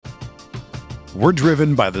We're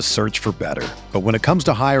driven by the search for better. But when it comes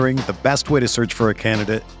to hiring, the best way to search for a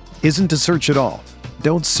candidate isn't to search at all.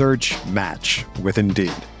 Don't search, match with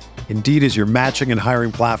Indeed. Indeed is your matching and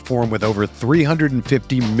hiring platform with over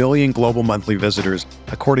 350 million global monthly visitors,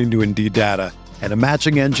 according to Indeed data, and a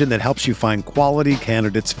matching engine that helps you find quality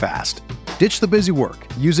candidates fast. Ditch the busy work.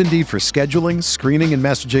 Use Indeed for scheduling, screening, and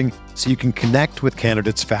messaging so you can connect with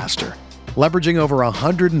candidates faster. Leveraging over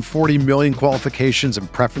 140 million qualifications and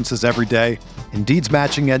preferences every day, Indeed's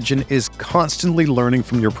matching engine is constantly learning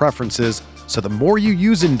from your preferences, so the more you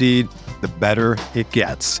use Indeed, the better it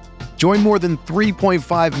gets. Join more than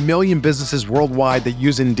 3.5 million businesses worldwide that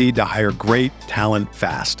use Indeed to hire great talent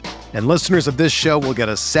fast. And listeners of this show will get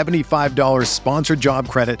a $75 sponsored job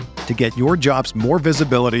credit to get your jobs more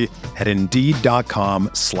visibility at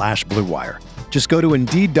Indeed.com/Blue Wire. Just go to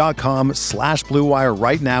Indeed.com/Blue Wire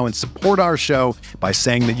right now and support our show by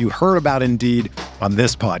saying that you heard about Indeed on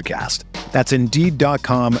this podcast. That's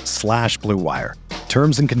Indeed.com/Blue Wire.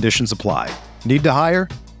 Terms and conditions apply. Need to hire?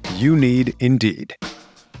 You need Indeed.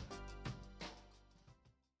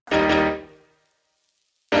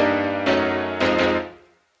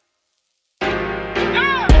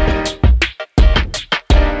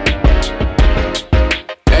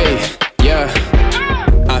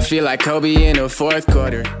 Feel like Kobe in the fourth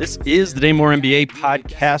quarter. This is the Day More NBA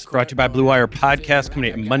podcast brought to you by Blue Wire Podcast,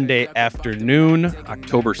 coming in Monday afternoon,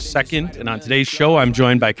 October 2nd. And on today's show, I'm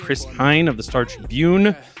joined by Chris Hine of the Star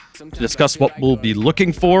Tribune to discuss what we'll be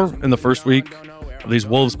looking for in the first week of these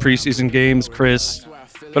Wolves preseason games, Chris.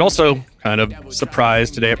 But also kind of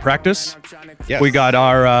surprised today at practice. Yes. We got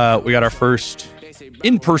our first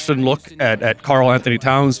in-person look at Karl Anthony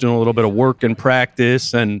Towns doing a little bit of work in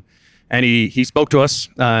practice, and he spoke to us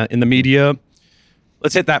in the media.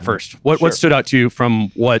 Let's hit that first. What stood out to you from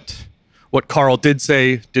what Karl did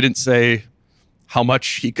say, didn't say, how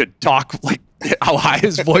much he could talk, like how high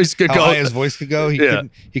his voice could go? How high his voice could go.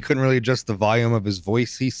 He couldn't really adjust the volume of his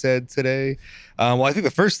voice, he said today. Well, I think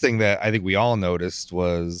the first thing that I think we all noticed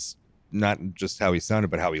was not just how he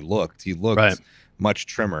sounded, but how he looked. He looked much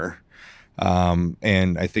trimmer.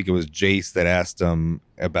 And I think it was Jace that asked him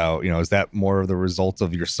about, is that more of the result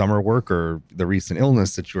of your summer work or the recent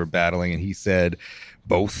illness that you were battling? And he said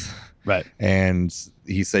both. Right. And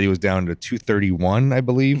he said he was down to 231, I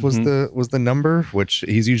believe, was the number, which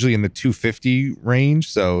he's usually in the 250 range.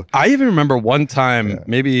 So I even remember one time,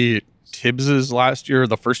 maybe Tibbs's last year,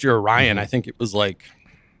 the first year of Ryan, I think it was like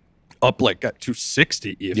up like at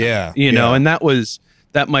 260 even. And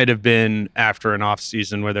that might have been after an off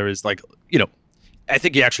season where there was like, I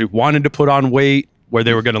think he actually wanted to put on weight where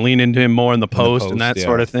they were going to lean into him more in the post and that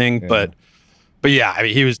sort of thing. Yeah. But yeah, I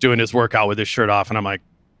mean, he was doing his workout with his shirt off, and I'm like,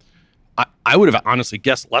 I would have honestly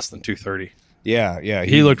guessed less than 230. Yeah.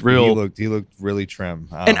 He looked real. He looked really trim.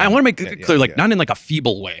 And I want to make it clear, not in like a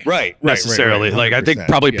feeble way, right? Necessarily. Right, like I think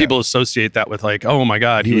probably people associate that with like, oh my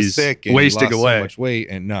God, he was he's sick and wasting he lost away so much weight,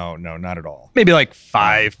 and no, not at all. Maybe like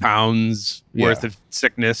 5 pounds worth of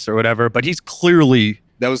sickness or whatever, but he's clearly.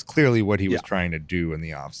 That was clearly what he was trying to do in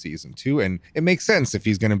the offseason, too. And it makes sense if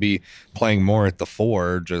he's going to be playing more at the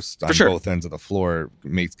 4, just on both ends of the floor.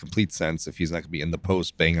 It makes complete sense if he's not going to be in the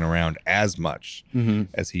post banging around as much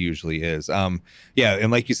as he usually is. And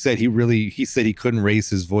like you said, he said he couldn't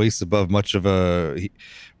raise his voice above much of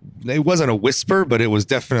it wasn't a whisper, but it was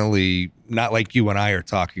definitely not like you and I are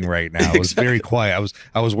talking right now. It was very quiet.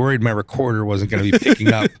 I was worried my recorder wasn't going to be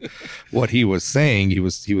picking up what he was saying. He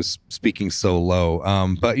was speaking so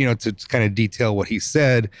low. But to kind of detail what he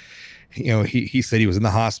said, he said he was in the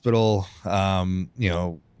hospital.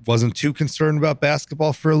 Wasn't too concerned about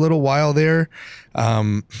basketball for a little while there.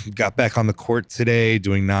 Got back on the court today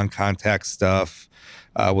doing non-contact stuff.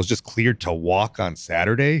 Was just cleared to walk on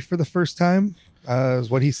Saturday for the first time. Is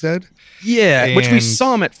what he said. Yeah, which we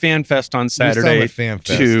saw him at FanFest on Saturday.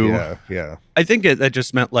 Too. Yeah. I think that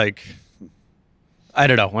just meant like, I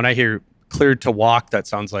don't know. When I hear cleared to walk, that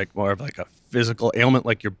sounds like more of like a physical ailment,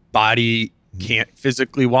 like your body can't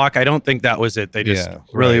physically walk. I don't think that was it. They just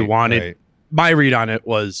really wanted. Right. My read on it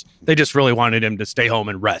was they just really wanted him to stay home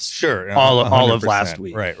and rest. Sure, all of last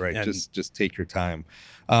week. Right. And just take your time.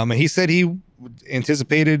 And he said he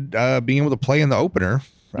anticipated being able to play in the opener.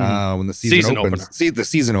 When the season opens, the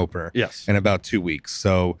season opener, in about 2 weeks.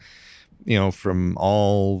 So, from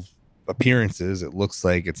all appearances, it looks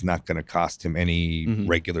like it's not going to cost him any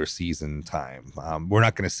regular season time. We're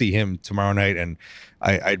not going to see him tomorrow night, and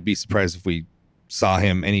I'd be surprised if we saw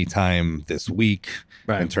him anytime this week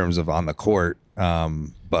in terms of on the court.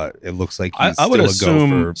 But it looks like he's I would still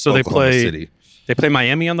assume, a go for so Oklahoma City. They play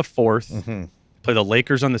Miami on the 4th, play the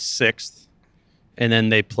Lakers on the 6th, and then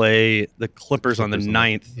they play the Clippers on the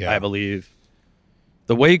 9th, I believe.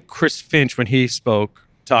 the way Chris Finch, when he spoke,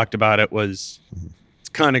 talked about it was it's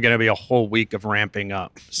kind of going to be a whole week of ramping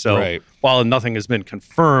up. So while nothing has been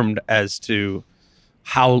confirmed as to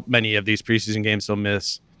how many of these preseason games he'll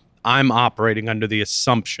miss, I'm operating under the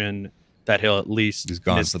assumption that he'll at least he's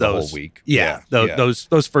gone miss for the whole week.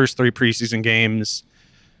 Those first 3 preseason games,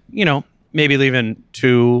 maybe leaving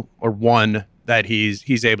 2 or 1 that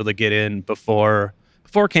he's able to get in before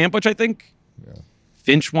camp, which I think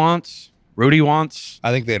Finch wants, Rudy wants.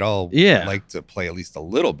 I think they'd all like to play at least a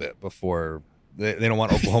little bit before. They don't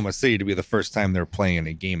want Oklahoma City to be the first time they're playing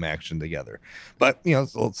a game action together. But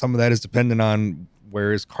some of that is dependent on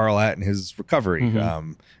where is Karl at in his recovery.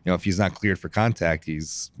 If he's not cleared for contact,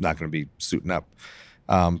 he's not going to be suiting up.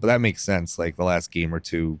 But that makes sense. Like the last game or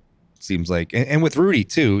 2 seems like, and with Rudy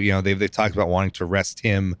too, they've talked about wanting to rest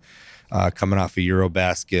him coming off a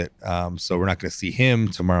Eurobasket. So we're not going to see him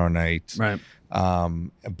tomorrow night. Right.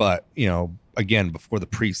 But again, before the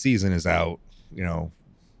preseason is out,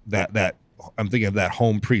 that I'm thinking of that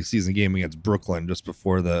home preseason game against Brooklyn just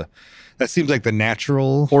before that seems like the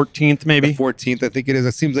natural 14th, maybe the 14th. I think it is.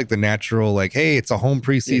 It seems like the natural, like, hey, it's a home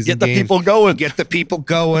preseason get the game. people going, get the people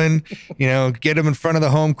going, get them in front of the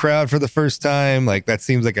home crowd for the first time. Like that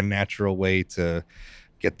seems like a natural way to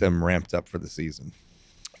get them ramped up for the season.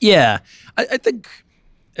 Yeah. I think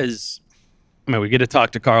we get to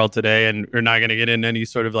talk to Karl today, and we're not going to get into any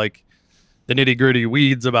sort of like the nitty gritty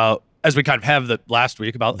weeds about, as we kind of have the last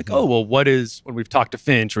week about like, what is, when we've talked to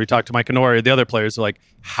Finch or we talked to Mike Honore, the other players are like,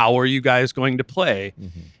 how are you guys going to play?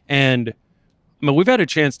 And we've had a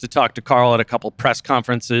chance to talk to Karl at a couple press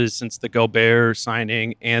conferences since the Gobert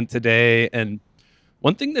signing and today. And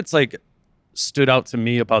one thing that's like stood out to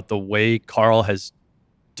me about the way Karl has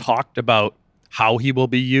talked about how he will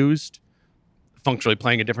be used, functionally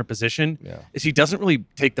playing a different position, is he doesn't really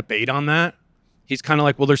take the bait on that. He's kind of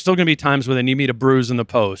like, well, there's still going to be times where they need me to bruise in the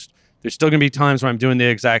post. There's still going to be times where I'm doing the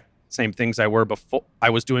exact same things I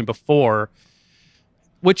was doing before,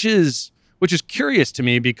 which is curious to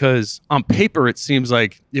me because on paper it seems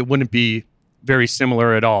like it wouldn't be very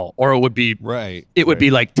similar at all, or it would be would be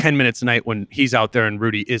like 10 minutes a night when he's out there and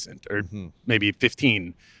Rudy isn't, or maybe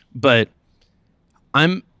 15. But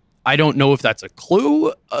I don't know if that's a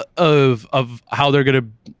clue of how they're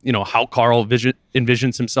going to, how Karl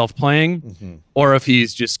envisions himself playing, or if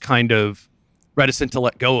he's just kind of reticent to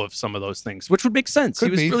let go of some of those things, which would make sense. He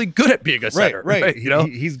was really good at being a center, right?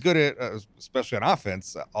 He's good at, especially on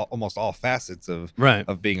offense, almost all facets of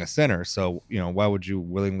being a center. So, why would you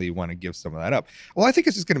willingly want to give some of that up? Well, I think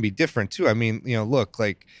it's just going to be different too. I mean, look,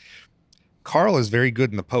 like Karl is very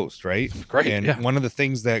good in the post, right? Great. And one of the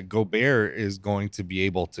things that Gobert is going to be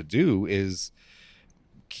able to do is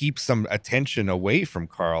keep some attention away from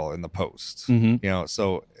Karl in the post.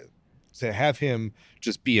 So to have him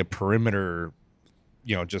just be a perimeter,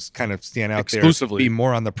 just kind of stand out exclusively, there, be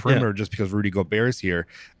more on the perimeter just because Rudy Gobert is here,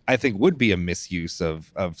 I think would be a misuse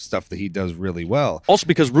of stuff that he does really well. Also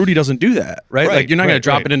because Rudy doesn't do that, right? Like you're not going to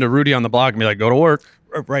drop it into Rudy on the block and be like, go to work.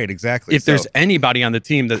 Right, exactly. If there's anybody on the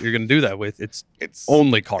team that you're going to do that with, it's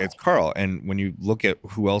only Karl. It's Karl. And when you look at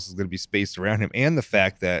who else is going to be spaced around him, and the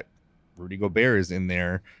fact that Rudy Gobert is in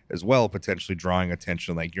there as well, potentially drawing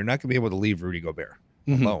attention, like you're not going to be able to leave Rudy Gobert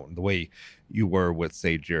alone the way you were with,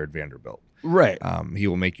 say, Jared Vanderbilt. Right. He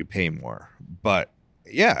will make you pay more. But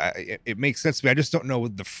yeah, it makes sense to me. I just don't know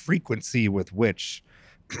the frequency with which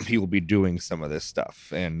he will be doing some of this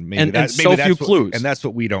stuff, and maybe that's few clues, and that's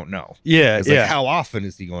what we don't know. Like, how often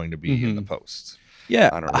is he going to be in the post?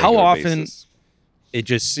 On a how often basis? It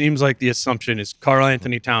just seems like the assumption is Karl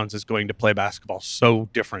Anthony Towns is going to play basketball so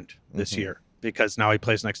different this year because now he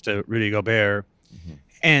plays next to Rudy Gobert,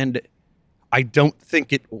 and I don't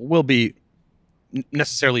think it will be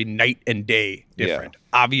necessarily night and day different.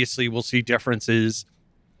 Obviously we'll see differences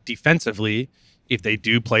defensively if they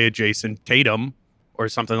do play a Jason Tatum or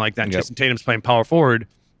something like that. Jason Tatum's playing power forward.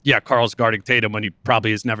 Karl's guarding Tatum when he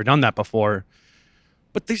probably has never done that before.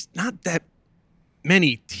 But there's not that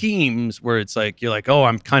many teams where it's like, you're like, oh,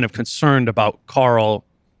 I'm kind of concerned about Karl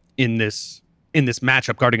in this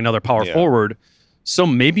matchup guarding another power forward. So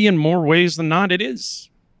maybe in more ways than not, it is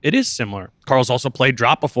similar. Karl's also played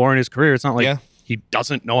drop before in his career. It's not like he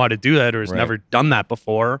doesn't know how to do that or has never done that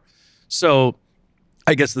before. So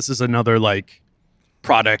I guess this is another like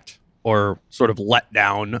product or sort of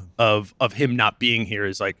letdown of him not being here.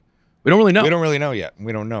 Is like, we don't really know. We don't really know yet.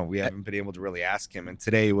 We don't know. We haven't been able to really ask him. And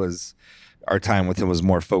today was our time with him was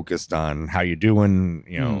more focused on how you doing,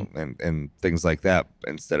 and things like that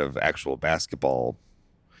instead of actual basketball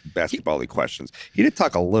basketball-y questions. He did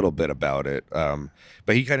talk a little bit about it,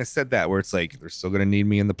 but he kind of said that where it's like, they're still going to need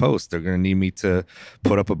me in the post. They're going to need me to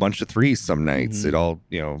put up a bunch of threes some nights. It all,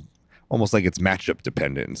 almost like it's matchup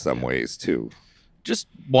dependent in some ways too. Just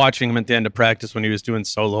watching him at the end of practice when he was doing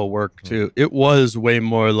solo work too, it was way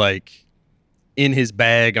more like in his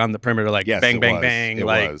bag on the perimeter, like bang, bang, bang,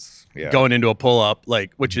 like going into a pull-up,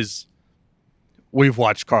 like, which is, we've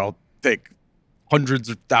watched Carl take hundreds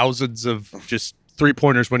of thousands of just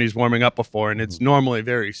three-pointers when he's warming up before, and it's normally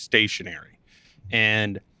very stationary.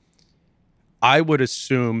 And I would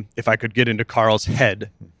assume, if I could get into Carl's head,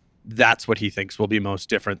 that's what he thinks will be most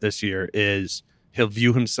different this year, is he'll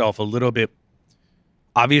view himself a little bit,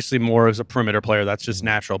 obviously more as a perimeter player, that's just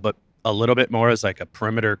natural, but a little bit more as like a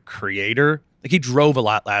perimeter creator. Like he drove a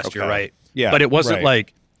lot last year, right? Yeah. But it wasn't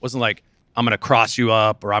like I'm going to cross you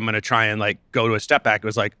up or I'm going to try and like go to a step back. It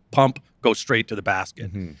was like pump, go straight to the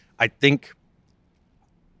basket. I think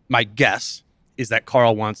my guess is that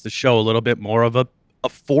Carl wants to show a little bit more of a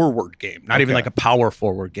forward game, not even like a power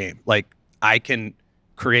forward game. Like I can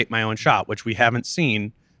create my own shot, which we haven't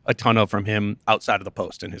seen a ton of from him outside of the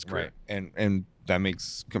post in his career. Right. And that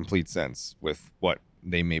makes complete sense with what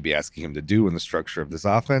they may be asking him to do in the structure of this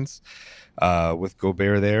offense with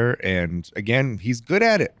Gobert there. And again, he's good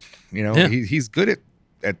at it. He's good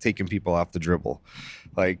at taking people off the dribble.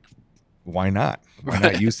 Like, why not? Why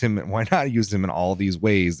not use him? Why not use him in all these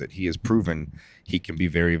ways that he has proven he can be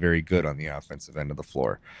very, very good on the offensive end of the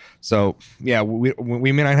floor? So yeah,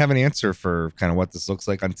 we may not have an answer for kind of what this looks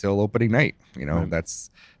like until opening night.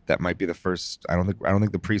 That might be the first. I don't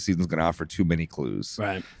think the preseason is going to offer too many clues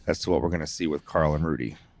as to what we're going to see with Carl and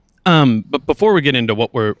Rudy. But before we get into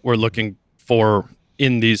what we're looking for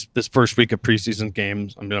in this first week of preseason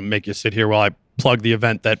games, I'm going to make you sit here while I plug the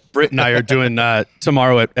event that Britt and I are doing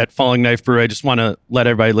tomorrow at Falling Knife Brew. I just want to let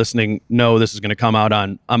everybody listening know this is going to come out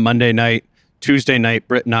on Monday night. Tuesday night,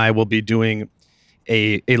 Britt and I will be doing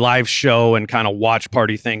a live show and kind of watch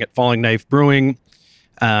party thing at Falling Knife Brewing.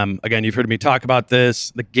 Again, you've heard me talk about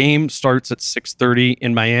this. The game starts at 6:30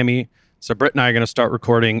 in Miami. So Britt and I are going to start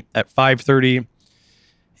recording at 5:30.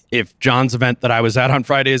 If John's event that I was at on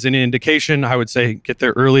Friday is any indication, I would say get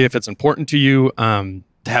there early if it's important to you to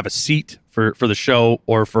have a seat for the show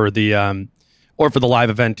or for the live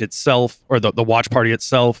event itself or the watch party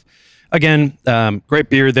itself. Again,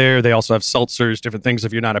 great beer there. They also have seltzers, different things.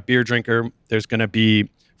 If you're not a beer drinker, there's going to be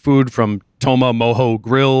food from Toma Moho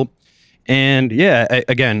Grill. And yeah,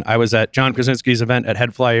 again, I was at John Krasinski's event at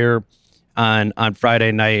Head Flyer on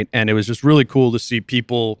Friday night, and it was just really cool to see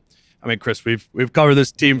people. I mean, Chris, we've covered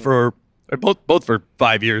this team for both for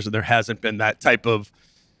 5 years, and there hasn't been that type of,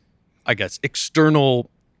 I guess, external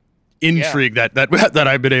intrigue that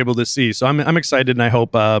I've been able to see. So I'm excited, and I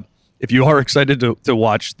hope if you are excited to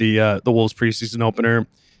watch the Wolves preseason opener,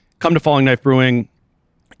 come to Falling Knife Brewing,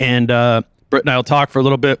 and Britt and I will talk for a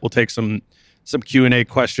little bit. We'll take some Q&A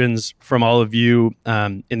questions from all of you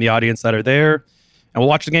in the audience that are there, and we'll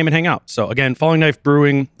watch the game and hang out. So again, Falling Knife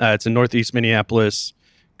Brewing, it's in Northeast Minneapolis.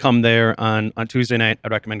 Come there on Tuesday night. I'd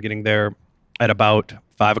recommend getting there at about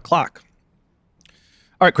 5 o'clock.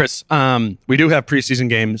 All right, Chris, we do have preseason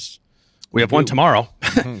games. We have one tomorrow.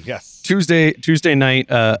 Yes. Tuesday night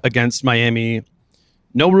against Miami.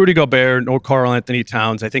 No Rudy Gobert, no Karl Anthony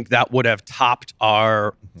Towns. I think that would have topped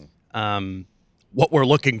our what we're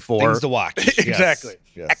looking for. Things to watch. Exactly.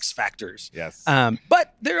 Yes. X factors. Yes.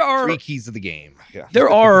 But there are 3 keys of the game. Yeah. There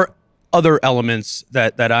are other elements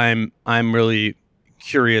that I'm really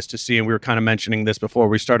curious to see, and we were kind of mentioning this before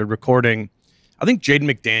we started recording. I think Jaden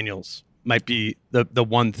McDaniels might be the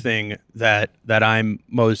one thing that I'm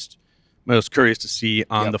most curious to see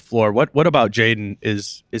on the floor. What about Jaden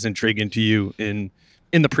is intriguing to you in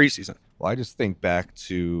the preseason? Well, I just think back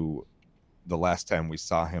to the last time we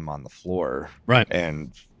saw him on the floor, right?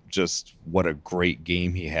 And just what a great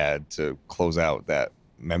game he had to close out that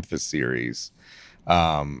Memphis series.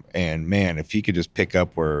 And man, if he could just pick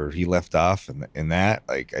up where he left off in that,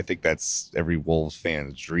 like, I think that's every Wolves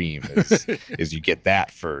fan's dream is you get that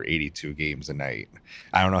for 82 games a night.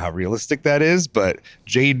 I don't know how realistic that is, but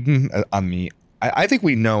Jaden I think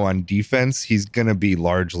we know on defense, he's going to be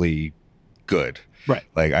largely good. Right.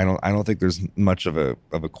 Like, I don't think there's much of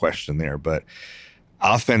a question there, but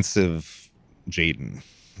offensive Jaden,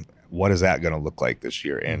 what is that going to look like this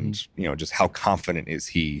year? And, just how confident is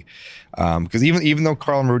he? Because even though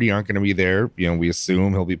Karl and Rudy aren't going to be there, we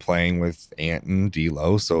assume he'll be playing with Ant and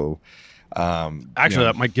D'Lo. So actually,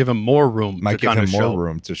 that might give him more room.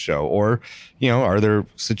 Room to show. Or, are there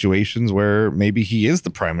situations where maybe he is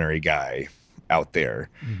the primary guy out there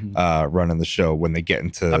running the show when they get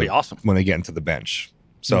into that'd be awesome. When they get into the bench?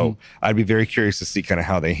 So I'd be very curious to see kind of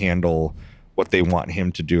how they handle what they want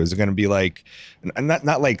him to do. Is it going to be like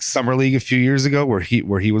not like summer league a few years ago where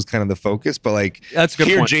he was kind of the focus, but like that's a good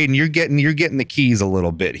here, point. Jaden, you're getting the keys a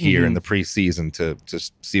little bit here in the preseason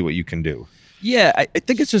to see what you can do. Yeah, I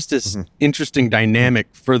think it's just this interesting dynamic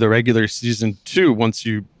for the regular season too. Once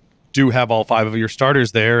you do have all 5 of your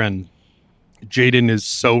starters there, and Jaden is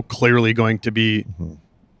so clearly going to be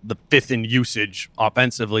the 5th in usage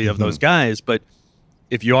offensively of those guys. But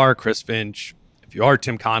if you are Chris Finch, if you are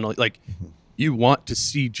Tim Connolly, like you want to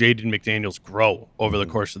see Jaden McDaniels grow over the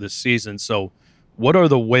course of this season. So what are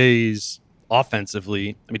the ways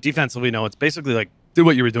offensively? I mean, defensively, no, it's basically like do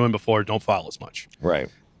what you were doing before, don't foul as much. Right.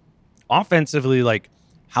 Offensively, like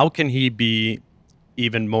how can he be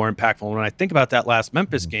even more impactful? When I think about that last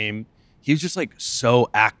Memphis game, he was just like so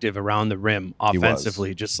active around the rim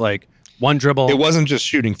offensively, just like one dribble. It wasn't just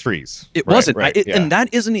shooting threes. It wasn't. And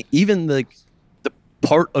that isn't even like the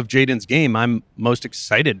part of Jaden's game I'm most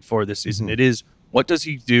excited for this season. It is, what does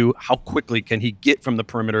he do? How quickly can he get from the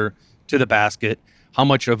perimeter to the basket? How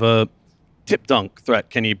much of a tip dunk threat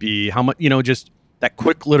can he be? How much, just that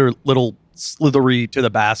quick little slithery to the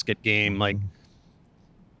basket game. Like,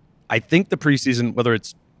 I think the preseason, whether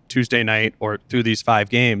it's Tuesday night or through these 5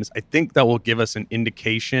 games, I think that will give us an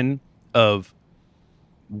indication of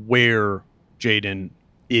where Jaden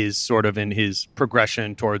is sort of in his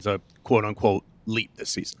progression towards a quote unquote leap this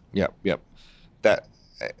season. Yep. That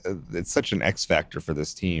it's such an X factor for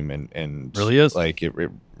this team, and really is. Like it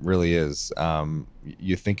really is.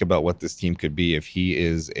 You think about what this team could be if he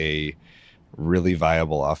is a really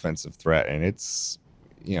viable offensive threat, and it's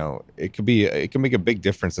it can make a big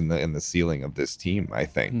difference in the ceiling of this team. I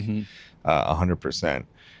think 100%.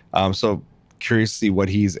 So curious to see what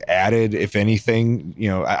he's added, if anything.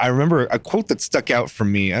 I remember a quote that stuck out for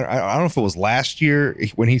me. I don't know if it was last year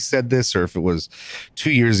when he said this or if it was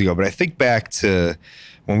 2 years ago, but I think back to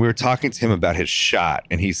when we were talking to him about his shot,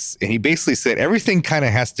 and he basically said everything kind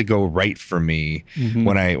of has to go right for me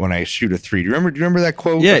when I shoot a three. Do you remember that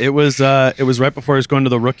quote? Yeah, it was right before he was going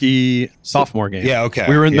to the rookie sophomore game. Yeah, okay.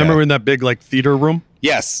 We were in that big like theater room.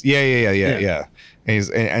 Yes. Yeah.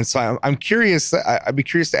 And so I'm curious. I'd be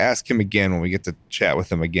curious to ask him again when we get to chat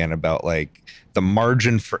with him again about like the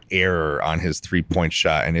margin for error on his 3-point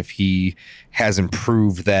shot, and if he has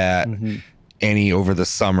improved that any over the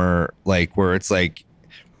summer, like where it's like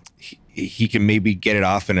he can maybe get it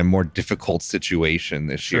off in a more difficult situation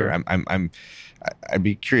this year. I'd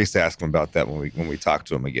be curious to ask him about that when we talk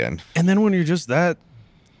to him again. And then when you're just that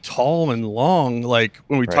tall and long, like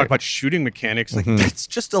when we talk about shooting mechanics, like it's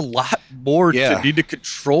just a lot more to need to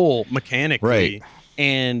control mechanically. Right.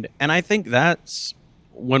 And I think that's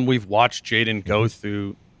when we've watched Jaden go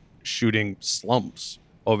through shooting slumps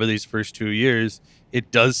over these first 2 years,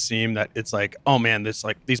 it does seem that it's like, oh man,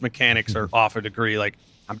 these mechanics are off a degree. Like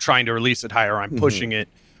I'm trying to release it higher, I'm pushing it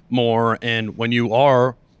more. And when you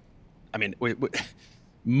are, I mean,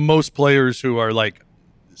 most players who are like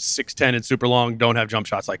 6'10" and super long don't have jump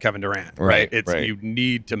shots like Kevin Durant, right? You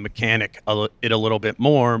need to mechanic it a little bit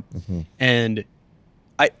more. And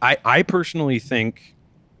I personally think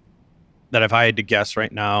that if I had to guess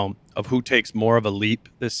right now of who takes more of a leap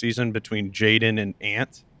this season between Jaden and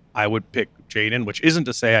Ant, I would pick Jaden, which isn't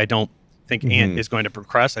to say I don't think Ant is going to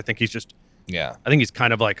progress. I think he's just, I think he's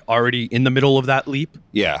kind of like already in the middle of that leap.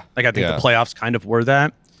 Yeah. Like I think the playoffs kind of were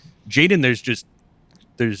that. Jaden,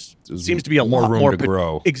 there's seems to be a lot more to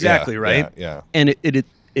grow. Exactly, right? Yeah. And it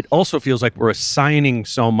also feels like we're assigning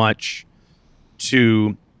so much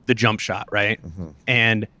to the jump shot, right?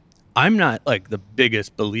 And I'm not like the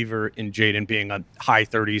biggest believer in Jaden being a high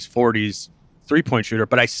 30s, 40s 3-point shooter,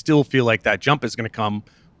 but I still feel like that jump is going to come,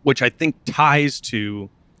 which I think ties to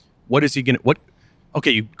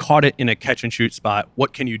okay, you caught it in a catch and shoot spot.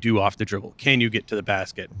 What can you do off the dribble? Can you get to the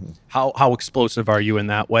basket? How explosive are you in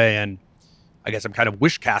that way? And I guess I'm kind of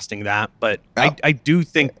wish casting that, but I do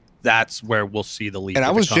think that's where we'll see the leap. And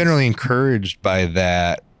I was generally encouraged by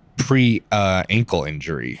that pre-ankle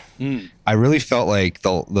injury. I really felt like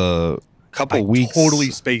the couple weeks totally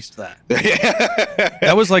spaced that.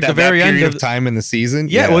 That was like the very end of time in the season.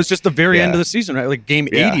 Yeah, it was just the very end of the season, right? Like game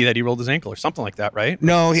 80 that he rolled his ankle or something like that, right?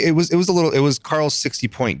 No, it was Carl's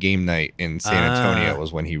 60-point game night in San Antonio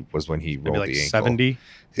was when he rolled like the ankle. 70.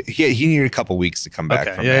 He needed a couple weeks to come back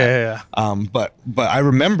from that. Yeah. But I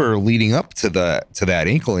remember leading up to that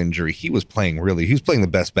ankle injury, he was playing the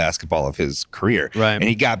best basketball of his career. Right. And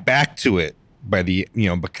he got back to it by the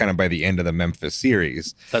end of the Memphis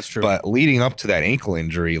series. That's true. But leading up to that ankle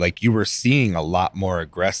injury, like you were seeing a lot more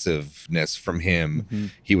aggressiveness from him. Mm-hmm.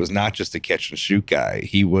 He was not just a catch and shoot guy.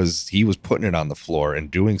 He was putting it on the floor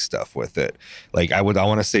and doing stuff with it. Like I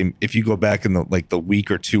want to say, if you go back in the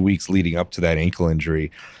week or 2 weeks leading up to that ankle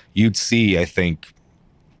injury, you'd see, I think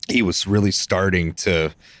he was really starting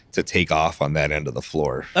to take off on that end of the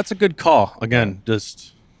floor. That's a good call. Again,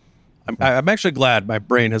 just I'm actually glad my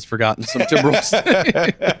brain has forgotten some Timberwolves.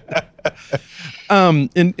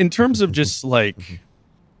 In terms of just like,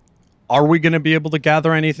 are we going to be able to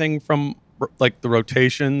gather anything from like the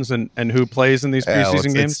rotations and who plays in these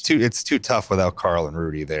preseason games? It's too tough without Carl and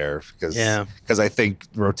Rudy there because I think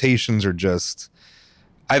rotations are just.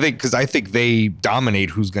 I think they dominate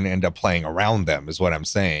who's going to end up playing around them is what I'm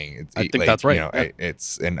saying. I think that's right.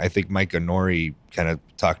 And I think Mike Nori kind of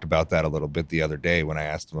talked about that a little bit the other day when I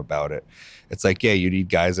asked him about it. It's like, yeah, you need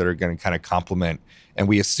guys that are going to kind of complement, and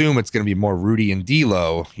we assume it's going to be more Rudy and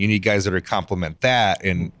D'Lo. You need guys that are complement that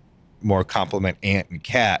and more complement Ant and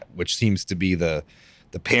Cat, which seems to be the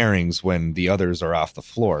pairings when the others are off the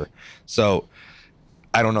floor. So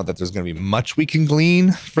I don't know that there's going to be much we can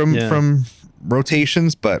glean from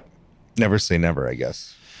rotations, but never say never, I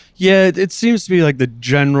guess. Yeah, it seems to be like the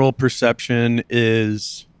general perception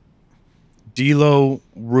is D'Lo,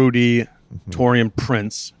 Rudy, Taurean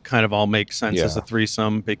Prince kind of all make sense as a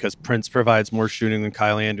threesome because Prince provides more shooting than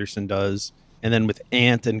Kyle Anderson does. And then with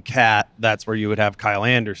Ant and Cat, that's where you would have Kyle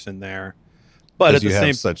Anderson there. But at the same,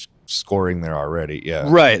 have such scoring there already,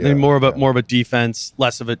 right? Yeah, and more of a defense,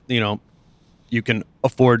 less of it. You can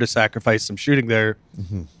afford to sacrifice some shooting there,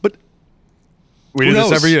 but. We do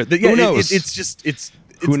this every year. Who knows?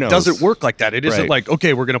 It doesn't work like that. It isn't like,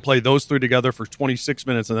 okay, we're going to play those three together for 26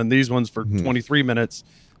 minutes and then these ones for 23 minutes.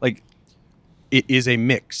 Like, it is a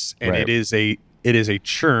mix and it is a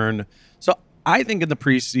churn. So I think in the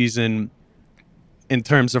preseason, in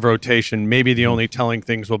terms of rotation, maybe the only telling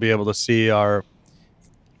things we'll be able to see are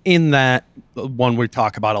in that one we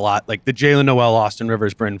talk about a lot, like the Jalen Noel, Austin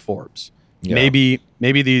Rivers, Bryn Forbes. Yeah. Maybe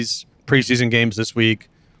these preseason games this week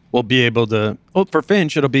we'll be able to, for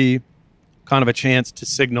Finch, it'll be kind of a chance to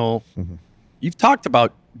signal. You've talked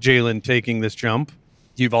about Jalen taking this jump.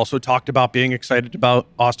 You've also talked about being excited about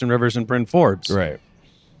Austin Rivers and Bryn Forbes. Right.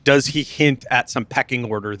 Does he hint at some pecking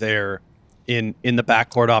order there in the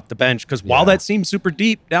backcourt off the bench? Because while that seems super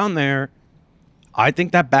deep down there, I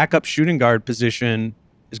think that backup shooting guard position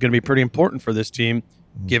is going to be pretty important for this team,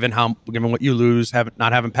 given what you lose,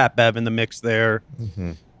 not having Pat Bev in the mix there.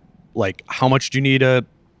 Like, how much do you need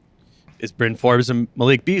is Bryn Forbes a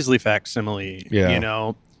Malik Beasley facsimile?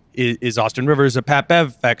 Yeah. Is Austin Rivers a Pat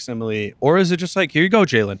Bev facsimile? Or is it just like, here you go,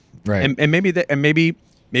 Jalen? Right. And maybe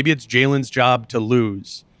it's Jalen's job to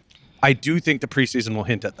lose. I do think the preseason will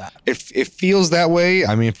hint at that. It feels that way.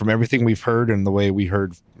 I mean, from everything we've heard and the way we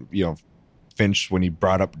heard, Finch when he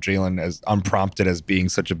brought up Jalen as unprompted as being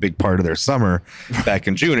such a big part of their summer back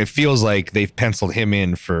in June, it feels like they've penciled him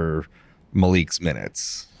in for Malik's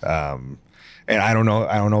minutes. And I don't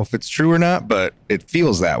know if it's true or not, but it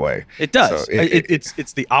feels that way. It does. So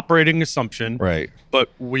it's the operating assumption, right? But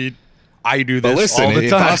I do this all the time.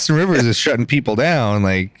 If Austin Rivers is shutting people down,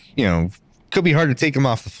 could be hard to take him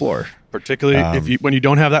off the floor, particularly when you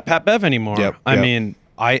don't have that Pat Bev anymore. I mean,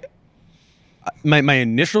 my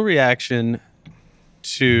initial reaction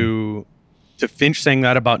to Finch saying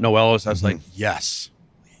that about Noel is I was like, yes,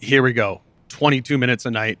 here we go, 22 minutes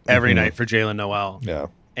a night every night for Jalen Noel. Yeah.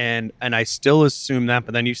 And I still assume that,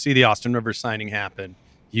 but then you see the Austin Rivers signing happen.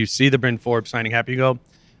 You see the Bryn Forbes signing happen. You go,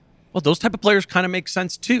 well, those type of players kind of make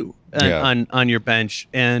sense too on your bench.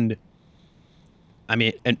 And I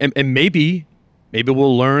mean, and maybe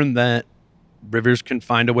we'll learn that Rivers can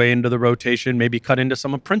find a way into the rotation, maybe cut into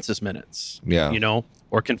some of Prince's minutes. Yeah.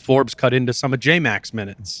 Or can Forbes cut into some of J-Max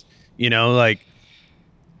minutes?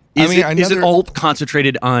 Is it all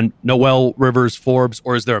concentrated on Noel, Rivers, Forbes,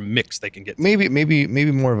 or is there a mix they can get to?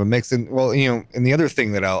 Maybe more of a mix. And and the other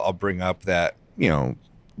thing that I'll bring up that,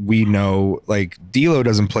 we know, like, D'Lo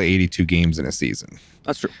doesn't play 82 games in a season.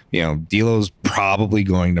 That's true. D'Lo's probably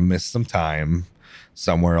going to miss some time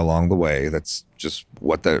somewhere along the way. That's just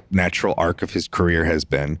what the natural arc of his career has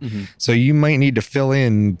been. So you might need to fill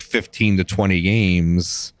in 15 to 20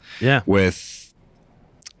 games with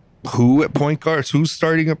who at point guard? Who's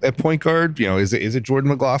starting up at point guard? Is it Jordan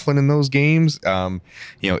McLaughlin in those games?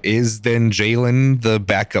 Is then Jalen the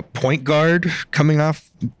backup point guard coming off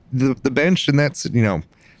the bench? And that's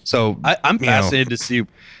so I'm fascinated to see.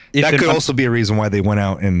 If that could also be a reason why they went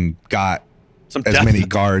out and got as many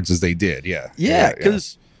guards as they did. Yeah,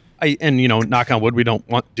 because And knock on wood, we don't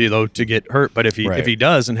want D'Lo to get hurt, but if he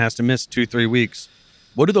does and has to miss 2-3 weeks,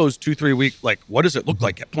 what do those 2-3 weeks what does it look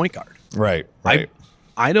like at point guard? Right.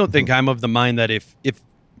 I don't think I'm of the mind that if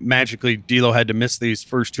magically D'Lo had to miss these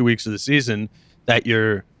first 2 weeks of the season, that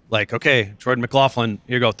you're like, okay, Jordan McLaughlin,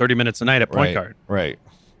 here you go, 30 minutes a night at point guard. Right.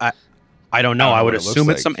 I don't know. I would assume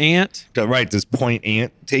it's some Ant. Right. Does Point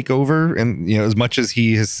Ant take over? And as much as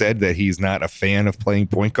he has said that he's not a fan of playing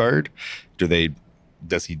point guard,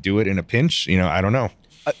 does he do it in a pinch? I don't know.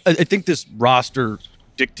 I think this roster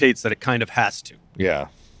dictates that it kind of has to. Yeah.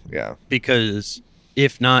 Because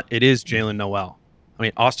if not, it is Jalen Noel. I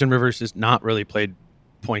mean, Austin Rivers has not really played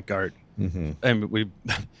point guard. Mm-hmm. And we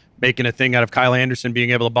making a thing out of Kyle Anderson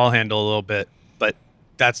being able to ball handle a little bit, but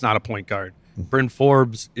that's not a point guard. Bryn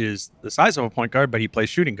Forbes is the size of a point guard, but he plays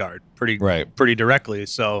shooting guard pretty directly.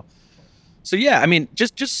 So yeah, I mean,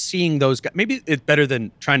 just seeing those guys, maybe it's better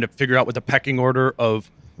than trying to figure out what the pecking order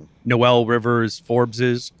of Noel, Rivers, Forbes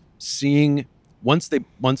is. Seeing once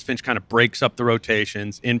Finch kind of breaks up the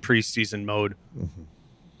rotations in preseason mode,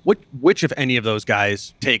 which if any of those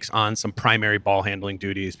guys takes on some primary ball handling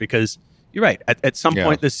duties? Because you're right, at some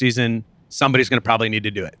point this season, somebody's going to probably need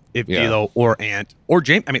to do it. If D'Lo or Ant or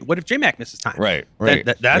J. I mean, what if J-Mac misses time? Right.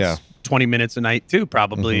 That's 20 minutes a night too,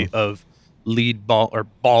 probably of lead ball or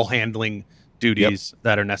ball handling duties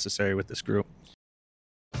that are necessary with this group.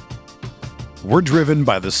 We're driven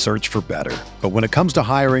by the search for better, but when it comes to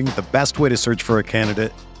hiring, the best way to search for a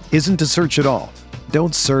candidate isn't to search at all.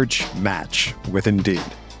 Don't search, match with Indeed.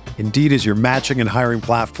 Indeed is your matching and hiring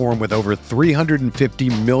platform with over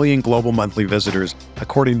 350 million global monthly visitors,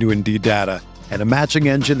 according to Indeed data, and a matching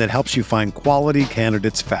engine that helps you find quality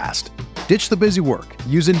candidates fast. Ditch the busy work.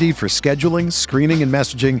 Use Indeed for scheduling, screening, and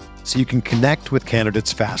messaging so you can connect with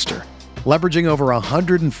candidates faster. Leveraging over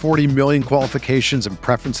 140 million qualifications and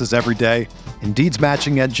preferences every day, Indeed's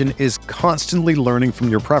matching engine is constantly learning from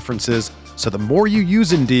your preferences, so the more you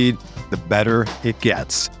use Indeed, the better it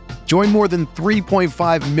gets. Join more than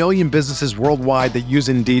 3.5 million businesses worldwide that use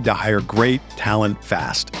Indeed to hire great talent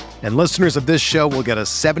fast. And listeners of this show will get a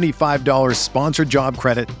 $75 sponsored job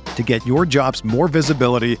credit to get your jobs more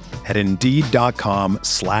visibility at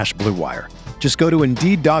Indeed.com/Blue Wire. Just go to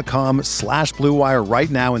Indeed.com/Blue Wire right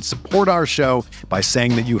now and support our show by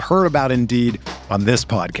saying that you heard about Indeed on this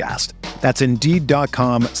podcast. That's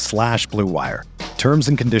Indeed.com/Blue Wire. Terms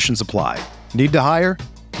and conditions apply. Need to hire?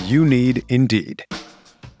 You need Indeed.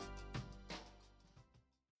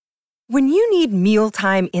 When you need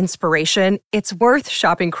mealtime inspiration, it's worth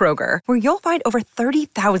shopping Kroger, where you'll find over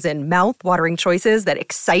 30,000 mouth-watering choices that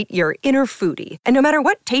excite your inner foodie. And no matter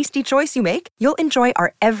what tasty choice you make, you'll enjoy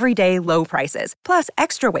our everyday low prices, plus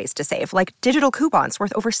extra ways to save, like digital coupons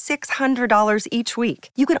worth over $600 each week.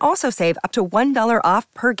 You can also save up to $1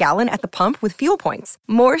 off per gallon at the pump with fuel points.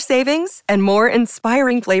 More savings and more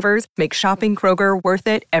inspiring flavors make shopping Kroger worth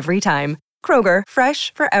it every time. Kroger,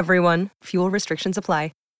 fresh for everyone. Fuel restrictions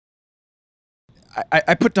apply.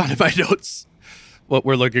 I put down in my notes what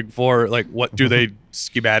we're looking for, like what do they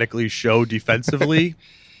schematically show defensively.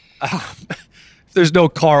 If there's no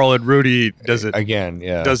Carl and Rudy, does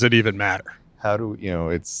it even matter? How do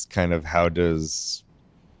it's kind of, how does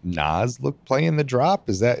Nas look playing the drop?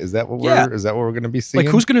 Is that what we're going to be seeing?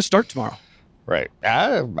 Like, who's going to start tomorrow? Right.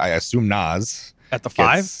 I assume Nas at the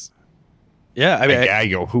 5. Yeah, I mean, I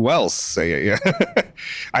go, who else? Even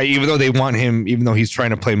though they want him, even though he's trying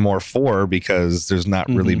to play more 4, because there's not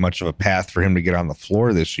really much of a path for him to get on the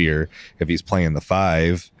floor this year if he's playing the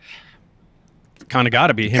 5. Kind of got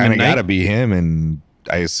to be him. And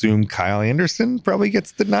I assume Kyle Anderson probably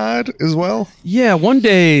gets the nod as well. Yeah, one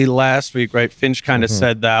day last week, right? Finch kind of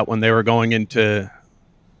said that when they were going into.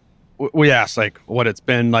 We asked like what it's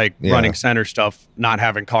been like running center stuff, not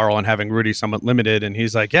having Carl and having Rudy somewhat limited, and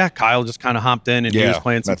he's like, yeah, Kyle just kind of hopped in and he was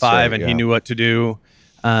playing some 5 and he knew what to do.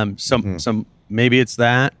 Some maybe it's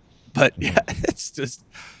that, but it's just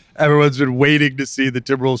everyone's been waiting to see the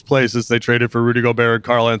Timberwolves play since they traded for Rudy Gobert and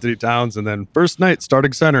Karl Anthony Towns, and then first night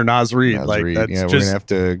starting center Naz Reid. That's we're gonna have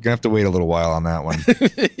to wait a little while on that one.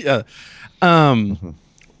 Yeah.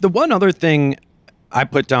 The one other thing I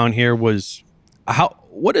put down here was how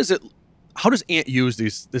does Ant use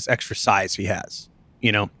this extra size he has?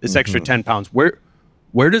 This extra 10 pounds.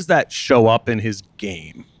 Where does that show up in his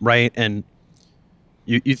game, right? And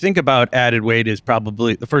you think about added weight is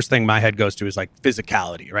probably the first thing my head goes to is like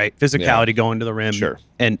physicality, right? Physicality going to the rim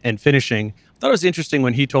and finishing. I thought it was interesting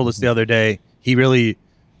when he told us the other day he really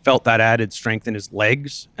felt that added strength in his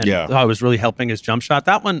legs and thought it was really helping his jump shot.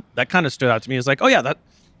 That kind of stood out to me. It's like, oh yeah,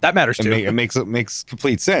 That matters too. It makes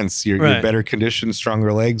complete sense. You're better conditioned,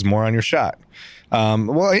 stronger legs, more on your shot.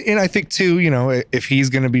 Well, and I think too, if he's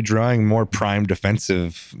going to be drawing more prime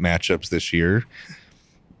defensive matchups this year,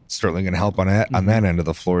 it's certainly going to help on that end of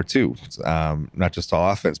the floor too. Not just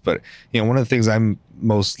all offense, but one of the things I'm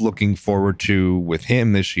most looking forward to with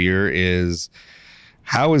him this year is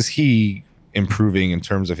how is he improving in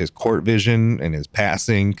terms of his court vision and his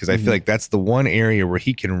passing? Because I feel like that's the one area where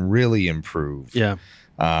he can really improve. Yeah.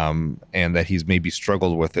 And that he's maybe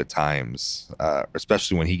struggled with at times,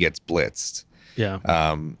 especially when he gets blitzed. Yeah.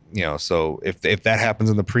 So if that happens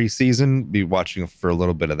in the preseason, be watching for a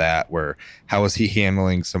little bit of that, where how is he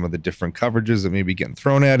handling some of the different coverages that may be getting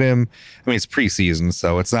thrown at him? I mean, it's preseason,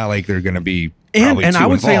 so it's not like they're going to be and I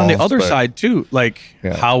would say on the other side too, like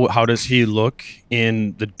how does he look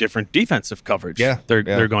in the different defensive coverage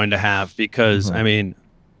they're going to have? Because I mean,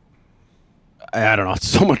 I don't know,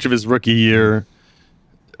 so much of his rookie year.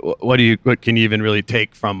 What can you even really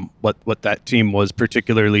take from what that team was,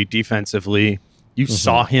 particularly defensively? You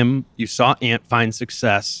saw Ant find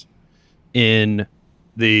success in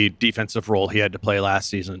the defensive role he had to play last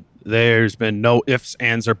season. There's been no ifs,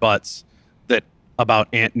 ands, or buts about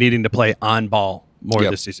Ant needing to play on ball more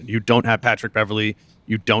this season. You don't have Patrick Beverley.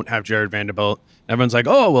 You don't have Jared Vanderbilt. Everyone's like,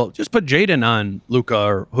 oh, well, just put Jaden on Luka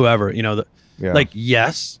or whoever. Like,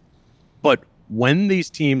 yes, but when these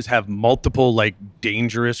teams have multiple like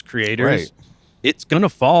dangerous creators, it's gonna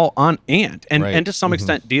fall on Ant and to some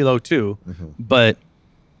extent D'Lo too. But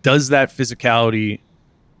does that physicality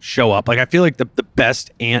show up? Like, I feel like the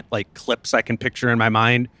best Ant like clips I can picture in my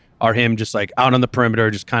mind are him just like out on the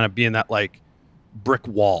perimeter, just kind of being that like brick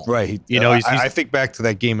wall. Right. I think back to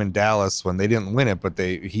that game in Dallas when they didn't win it, but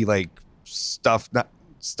he like stuffed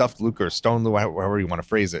Luka or stoned Luka, however you want to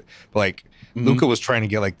phrase it. But like Luka was trying to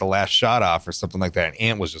get like the last shot off or something like that, and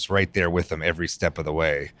Ant was just right there with him every step of the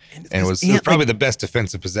way. And it was probably the best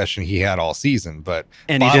defensive possession he had all season. But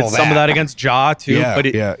and he did some of that against Ja too. Yeah, but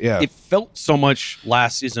it felt so much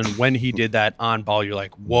last season when he did that on ball. You're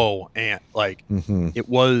like, whoa, Ant! Like it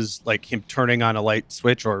was like him turning on a light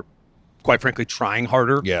switch, or quite frankly, trying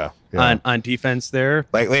harder. On defense there.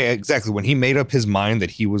 Like exactly when he made up his mind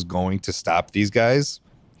that he was going to stop these guys,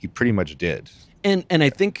 he pretty much did. And I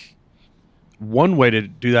think one way to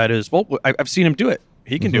do that is, well, I've seen him do it.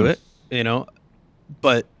 He can do it,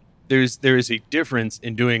 but there is a difference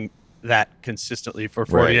in doing that consistently for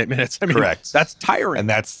 48 minutes. I mean, correct. That's tiring.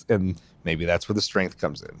 And maybe that's where the strength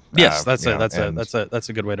comes in. Yes, that's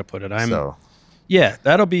a good way to put it.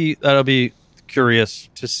 That'll be curious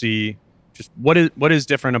to see just what is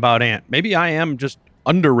different about Ant. Maybe I am just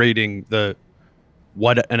underrating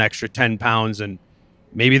what an extra 10 pounds and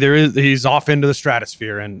maybe he's off into the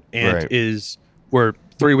stratosphere and we're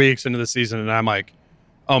 3 weeks into the season and I'm like,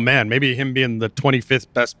 oh man, maybe him being the 25th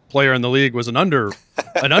best player in the league was an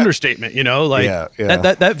understatement,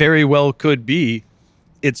 that very well could be.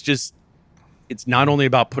 It's just, it's not only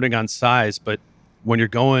about putting on size, but when you're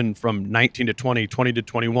going from 19 to 20, 20 to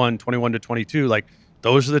 21, 21 to 22, like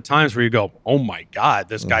those are the times where you go, oh my God,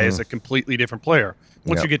 this guy is a completely different player.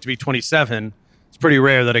 Once you get to be 27, it's pretty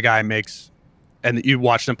rare that a guy makes, and you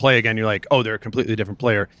watch them play again, you're like, oh, they're a completely different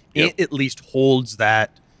player. It at least holds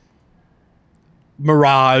that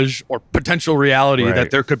mirage or potential reality that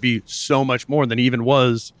there could be so much more than even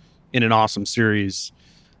was in an awesome series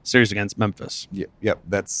against Memphis. Yep.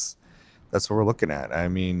 That's what we're looking at. I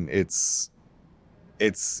mean, it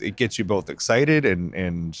gets you both excited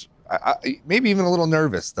and I maybe even a little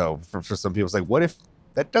nervous though for some people. It's like, what if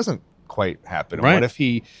that doesn't quite happen? And what if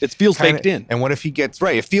it feels baked in? And what if he gets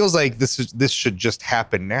right? It feels like this should just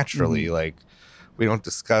happen naturally. Like we don't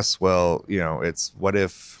discuss. Well, it's what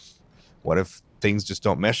if things just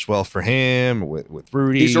don't mesh well for him with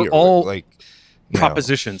Rudy? These are all like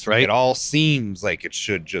propositions, right? It all seems like it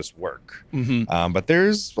should just work. But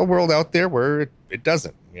there's a world out there where it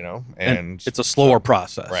doesn't. And it's a slower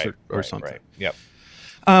process or something. Right. Yep.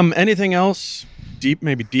 Anything else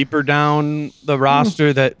maybe deeper down the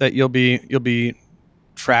roster that you'll be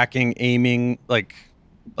tracking, aiming like,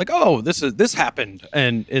 oh, this happened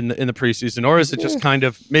and in the preseason, or is it just kind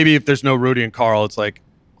of maybe if there's no Rudy and Carl, it's like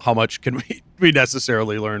how much can we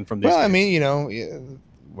necessarily learn from these? Well, games? I mean,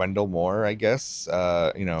 Wendell Moore, I guess.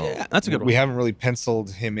 That's a good one. We haven't really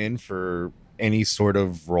penciled him in for any sort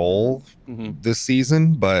of role this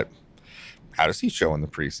season, but how does he show in the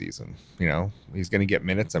preseason? He's going to get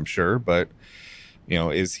minutes, I'm sure, but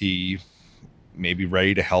is he maybe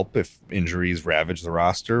ready to help if injuries ravage the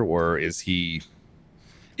roster, or is he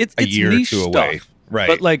a year or two away? Right.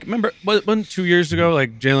 But like, remember when 2 years ago,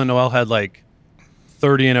 like Jalen Noel had like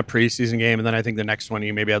 30 in a preseason game, and then I think the next one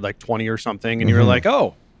he maybe had like 20 or something, and you were like,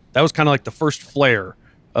 oh, that was kind of like the first flare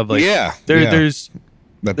of like, there's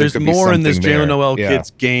could more in this something Jalen there. Noel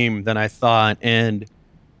kid's game than I thought. And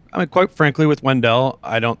I mean, quite frankly, with Wendell,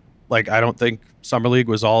 I don't think Summer League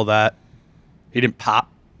was all that. He didn't pop.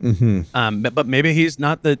 But maybe he's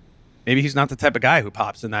not the type of guy who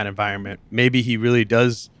pops in that environment. Maybe he really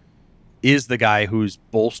is the guy who's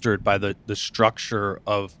bolstered by the structure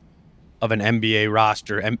of an NBA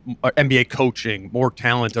roster, NBA coaching, more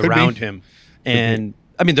talent around him. And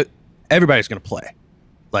I mean, everybody's going to play.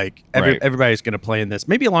 Like everybody's going to play in this.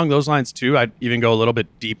 Maybe along those lines too. I'd even go a little bit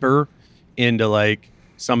deeper into like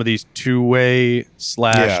some of these two-way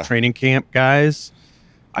 / training camp guys.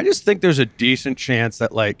 I just think there's a decent chance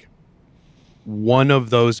that like one of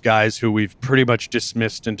those guys who we've pretty much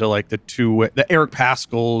dismissed into like the Eric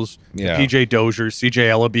Pascals, the PJ Doziers, CJ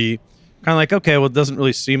Ellaby, kind of like, okay, well, it doesn't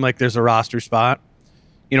really seem like there's a roster spot.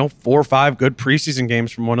 4 or 5 good preseason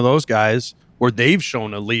games from one of those guys where they've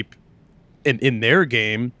shown a leap in their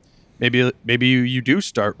game. Maybe you do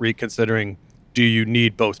start reconsidering, do you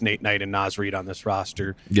need both Nate Knight and Naz Reid on this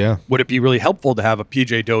roster? Yeah. Would it be really helpful to have a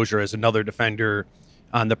PJ Dozier as another defender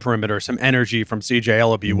on the perimeter, some energy from CJ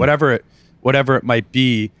Ellaby, whatever it might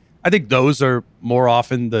be? I think those are more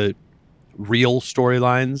often the real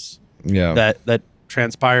storylines that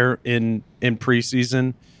transpire in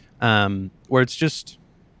preseason, where it's just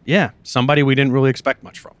somebody we didn't really expect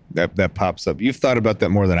much from. That pops up. You've thought about that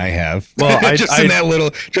more than I have. Well, in that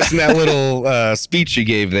little speech you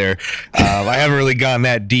gave there, I haven't really gone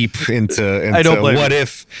that deep into I don't blame what you.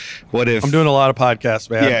 if. I'm doing a lot of podcasts,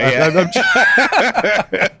 man.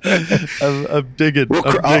 I'm digging.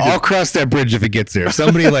 I'll cross that bridge if it gets there. If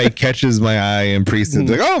somebody like catches my eye in preseason,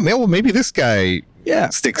 like, oh man, well maybe this guy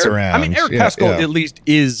sticks around. I mean, Eric Pascal at least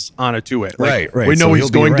is on a two-way. Like, right. We know So he's he'll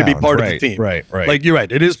be going to be around. part of the team. Right. Like, you're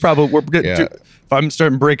right. It is probably, we're getting if I'm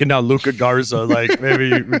starting breaking down Luka Garza, like maybe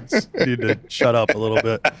you need to shut up a little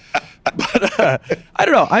bit. But I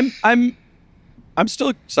don't know. I'm still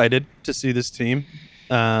excited to see this team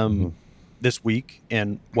this week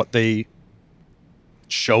and what they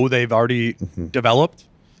show they've already developed.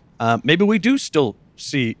 Maybe we do still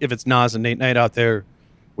see, if it's Naz and Nate Knight out there,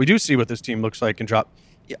 we do see what this team looks like in drop.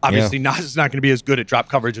 Obviously, Naz is not going to be as good at drop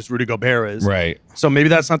coverage as Rudy Gobert is. Right. So maybe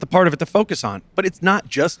that's not the part of it to focus on. But it's not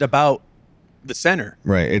just about the center.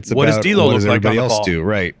 Right. It's what about does D'Lo what does look like on everybody the else ball? do.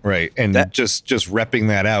 Right. And just repping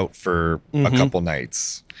that out for a couple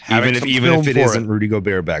nights. Having Even if it film for isn't Rudy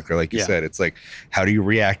Gobert back there, like you said, it's like, how do you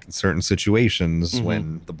react in certain situations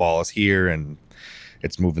when the ball is here and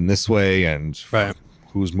it's moving this way and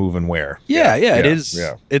who's moving where? It is.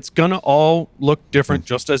 Yeah. It's gonna all look different,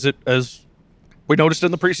 just as we noticed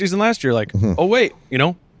in the preseason last year. Like, oh wait,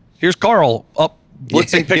 here's Carl up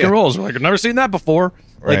blitzing pick and rolls. We're like, I've never seen that before.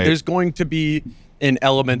 Like, there's going to be an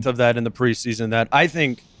element of that in the preseason that I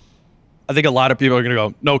think a lot of people are going to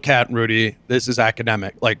go, no, Cat and Rudy, this is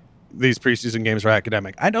academic. Like, these preseason games are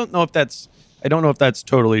academic. I don't know if that's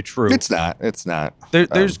totally true. It's not.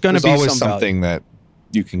 There's going to be always some something that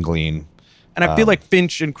you can glean. And I feel like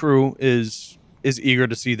Finch and crew is eager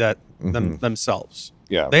to see that themselves.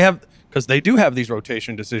 Yeah. Because they do have these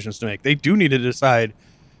rotation decisions to make. They do need to decide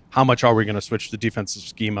how much are we going to switch the defensive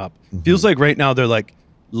scheme up. Feels like right now they're like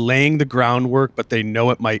laying the groundwork, but they know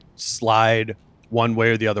it might slide one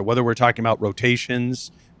way or the other, whether we're talking about rotations,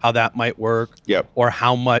 how that might work, or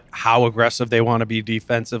how aggressive they want to be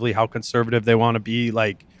defensively, how conservative they want to be.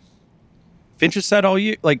 Like, Finch has said all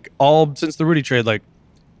year, like all since the Rudy trade, like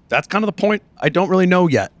that's kind of the point. I don't really know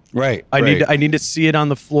yet. Right. I need to see it on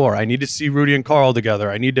the floor. I need to see Rudy and Carl together.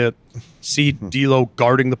 I need to see D'Lo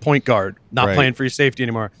guarding the point guard, not playing free safety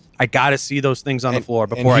anymore. I got to see those things on the floor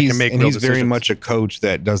before I can make real decisions. And he's very much a coach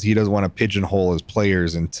that he doesn't want to pigeonhole his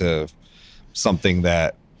players into something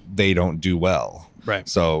that they don't do well. Right.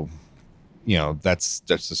 So, that's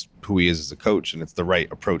just who he is as a coach, and it's the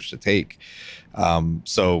right approach to take.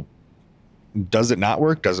 So does it not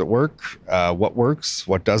work? Does it work? What works?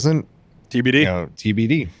 What doesn't? TBD.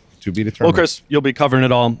 TBD. To be determined. Well, Chris, you'll be covering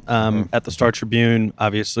it all at the Star Tribune.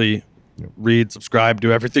 Obviously, read, subscribe,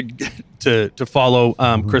 do everything to follow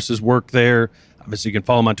Chris's work there. Obviously, you can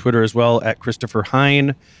follow him on Twitter as well at Christopher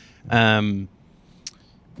Hine.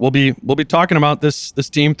 We'll be talking about this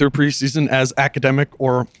team through preseason, as academic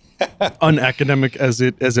or unacademic as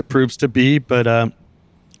it proves to be. But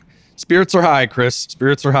spirits are high, Chris.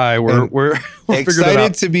 Spirits are high. We're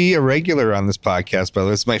excited to be a regular on this podcast. By the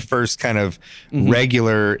way, it's my first kind of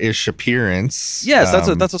regular-ish appearance. Yes,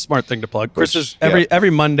 that's a smart thing to plug. Chris is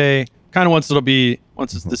every Monday. Kind of once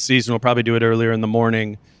it's the season, we'll probably do it earlier in the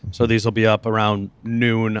morning. So these will be up around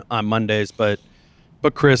noon on Mondays. But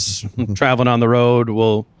Chris, traveling on the road,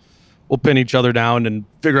 we'll we'll pin each other down and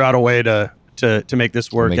figure out a way to make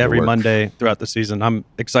this work every Monday throughout the season. I'm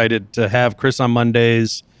excited to have Chris on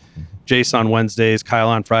Mondays, Jace on Wednesdays, Kyle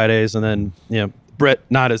on Fridays, and then Britt,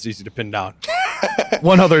 not as easy to pin down.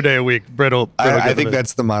 One other day a week, Britt will I think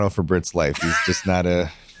that's the motto for Britt's life. He's just not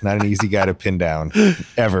an easy guy to pin down,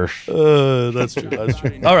 ever. That's true.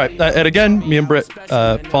 All right. And again, me and Britt,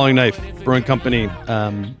 Falling Knife Brewing Company,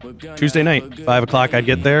 Tuesday night, 5 o'clock. I'd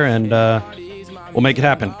get there, and we'll make it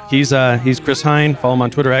happen. He's Chris Hine. Follow him on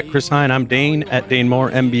Twitter at Chris Hine. I'm Dane at Dane Moore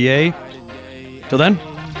MBA. Till then,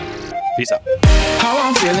 peace out. How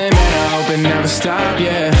I'm feeling, man, I hope it never stop,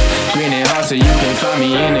 yeah. Green and hot so you can find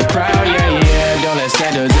me in the crowd, yeah. Don't let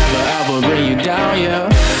standards ever bring you down, yeah.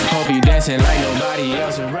 Hope you dancing like nobody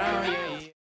else around, yeah.